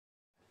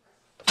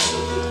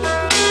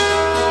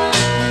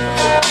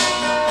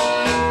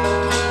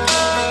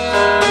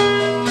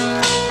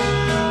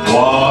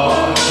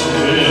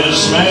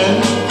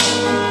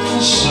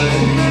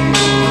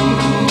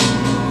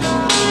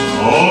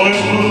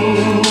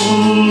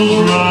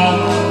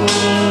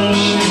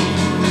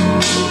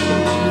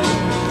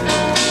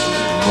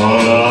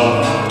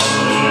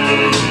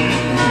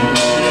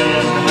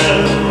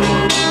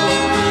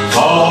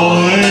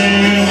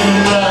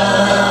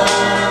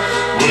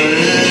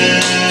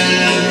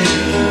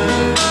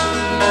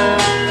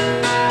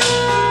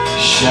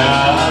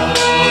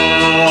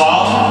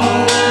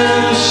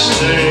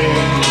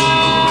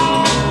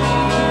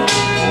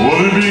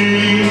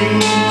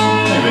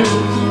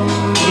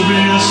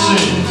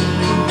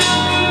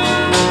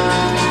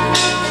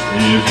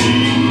if he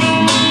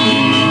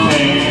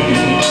can't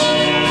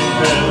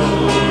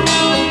help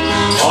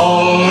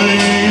falling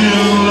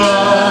in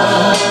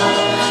love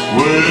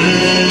with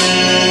you.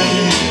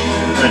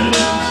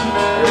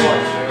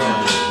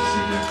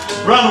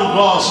 Round of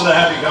applause for the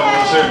happy couple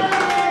here.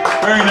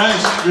 Very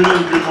nice. Good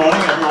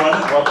morning, everyone,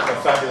 and welcome to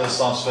fabulous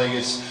Las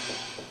Vegas.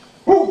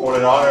 Woo, what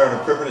an honor and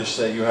a privilege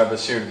that you have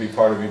us here to be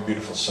part of your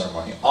beautiful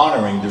ceremony,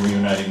 honoring the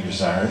reuniting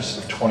desires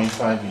of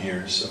 25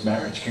 years of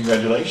marriage.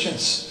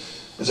 Congratulations.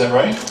 Is that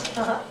right?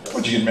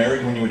 Would you get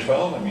married when you were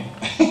 12? I mean,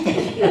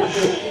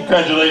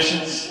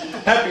 congratulations.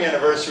 Happy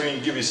anniversary,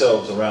 and give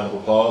yourselves a round of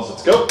applause.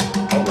 Let's go.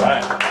 All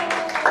right.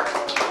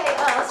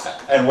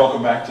 And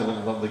welcome back to the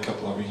lovely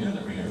couple over here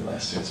that were here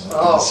last year.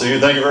 So you,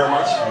 thank you very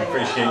much. We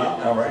appreciate you.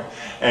 All right.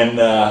 And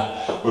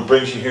what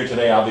brings you here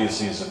today,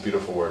 obviously, is a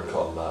beautiful word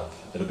called love.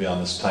 It'll be on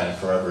this planet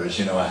forever. As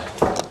you know, I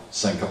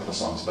sang a couple of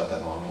songs about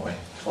that along the way.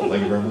 Well,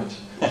 thank you very much.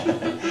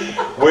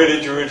 Where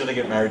did you originally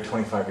get married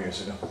 25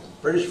 years ago?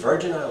 British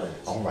Virgin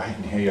Islands. All right,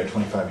 and here you are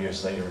 25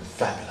 years later in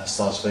fabulous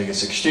Las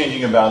Vegas, exchanging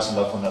your vows and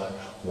love one another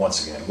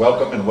once again.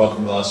 Welcome, and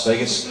welcome to Las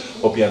Vegas.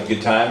 Hope you have a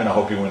good time, and I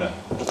hope you win a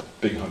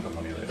big hunk of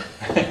money later.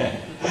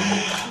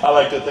 I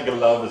like to think of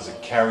love as a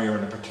carrier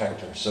and a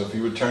protector. So if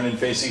you would turn and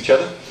face each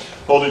other,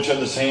 hold each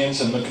other's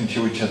hands, and look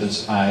into each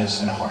other's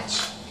eyes and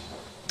hearts.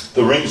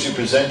 The rings you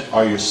present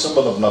are your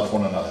symbol of love for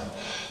one another.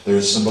 They're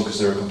a symbol because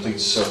they're a complete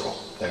circle.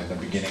 They have no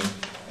beginning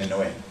and no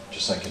end,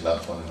 just like you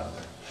love one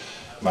another.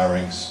 My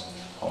rings,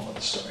 whole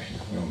other story.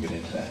 We won't get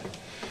into that.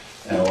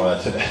 Now,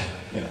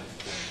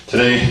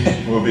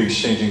 today we'll be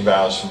exchanging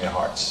vows from your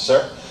hearts.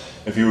 Sir,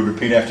 if you would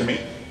repeat after me,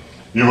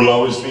 you will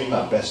always be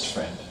my best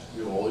friend.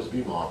 You will always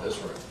be my best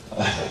friend.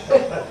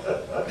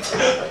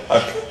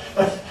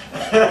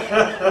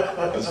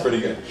 That's pretty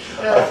good.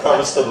 I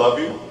promise to love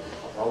you.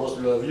 I promise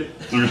to love you.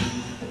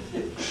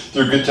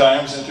 Through good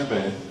times and through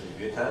bad.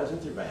 Through good times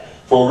and through bad.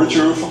 For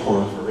richer or for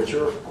poorer. For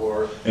richer or for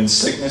poorer. In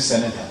sickness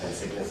and in health. In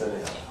sickness and in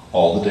health.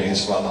 All the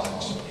days of our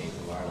lives. All the days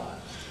of our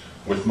lives.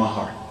 With my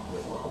heart.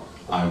 With my heart.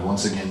 I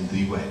once again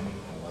thee wed.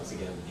 And once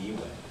again thee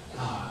wed.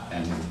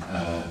 And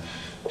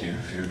dear,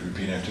 if you would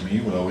repeat after me,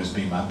 you will always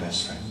be my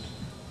best friend.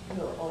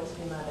 You will always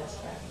be my best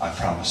friend. I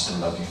promise to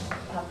love you.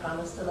 I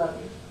promise to love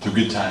you. Through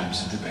good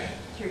times and through bad.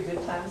 Through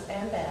good times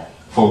and bad.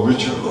 For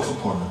richer or for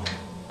poorer.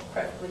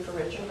 Preferably for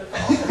richer, but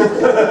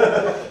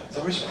It's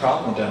always a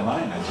problem down the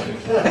line, I tell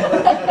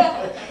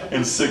you.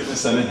 In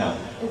sickness and in health.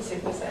 in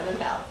sickness and in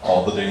health.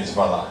 All the days of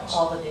our lives.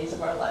 All the days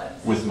of our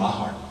lives. With my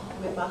heart.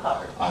 With my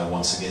heart. I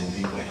once again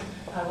thee wed.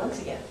 I once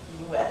again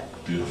you wed.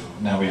 Beautiful.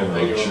 Now we have a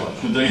little we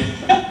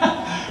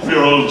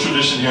have a little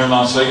tradition here in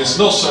Las Vegas.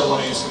 No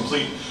ceremony is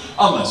complete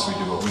unless we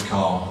do what we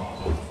call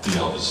the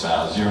Elvis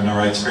vows. You're in the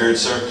right spirit,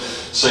 sir.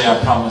 Say, I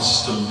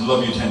promise to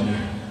love you tender.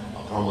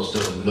 I promise to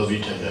love you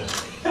tender.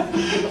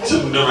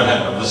 To never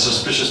have a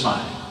suspicious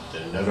mind. To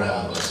never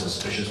have a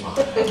suspicious mind.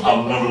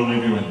 I'll never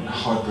leave you in a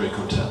heartbreak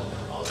hotel.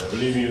 I'll never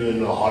leave you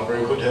in a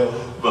heartbreak hotel.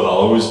 But I'll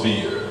always be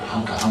your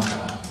hunka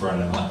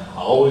burning lamp.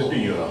 I'll always be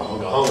your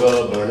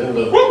hunka burning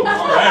love. All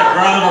right,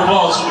 round of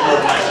applause for the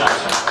girl. Nice job,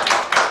 sir.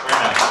 Very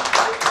nice.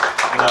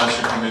 Without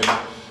your commitment,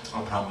 I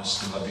promise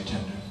to love you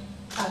tender.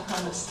 I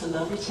promise to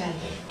love you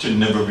tender. To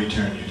never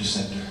return you to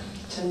sender.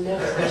 To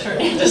never return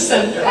you to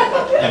sender.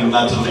 And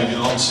not to leave you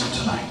lonesome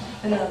tonight.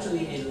 And not to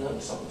leave you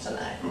lonesome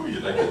tonight. Ooh, you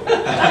like it.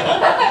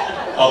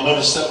 I'll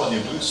never step on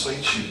your blue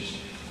suede shoes.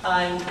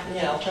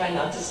 I'll try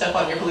not to step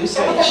on your blue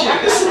suede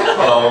shoes.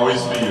 I'll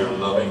always be your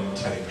loving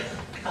teddy bear.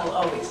 I'll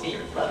always be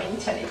your loving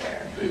teddy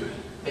bear. Baby.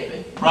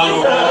 Baby. Round of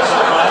applause,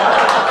 everybody.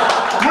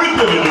 With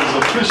it is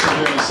official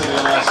here in the city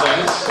of Las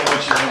Vegas. So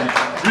much you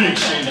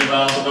re-exchange your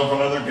vows and love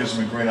one another. Gives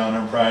me great honor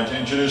and pride to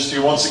introduce to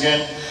you once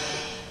again,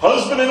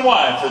 husband and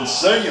wife. And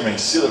sir, you may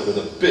seal it with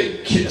a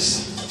big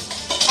kiss.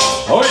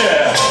 Oh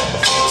yeah.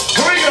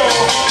 Here we go.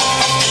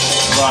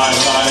 My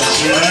life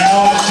sitting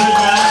on the street,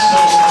 my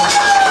soul.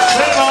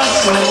 Set my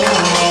soul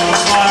on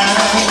fire.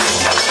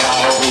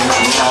 I'll be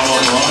running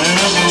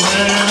up the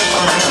river.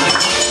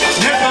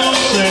 Yet don't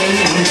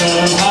say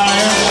that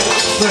higher.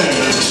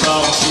 There's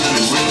some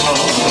pretty women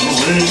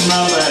with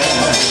my back.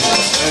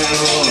 They're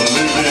gonna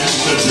live in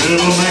the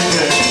devil may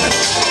care.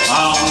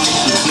 I'm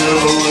the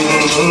devil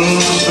with a love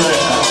affair.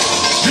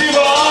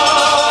 Viva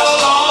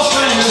Las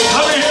Vegas.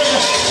 Let me hear you.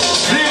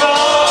 Viva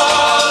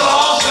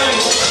Las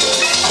Vegas.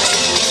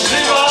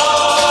 Viva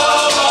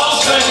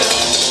Las Vegas.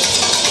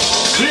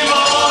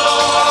 Viva,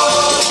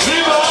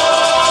 viva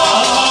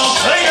Las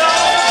Vegas.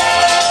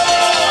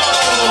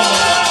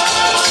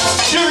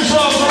 Give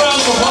yourselves a round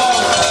of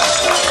applause.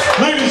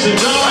 Ladies and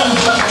gentlemen,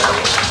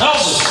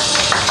 Elvis.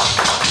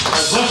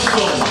 Let's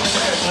go.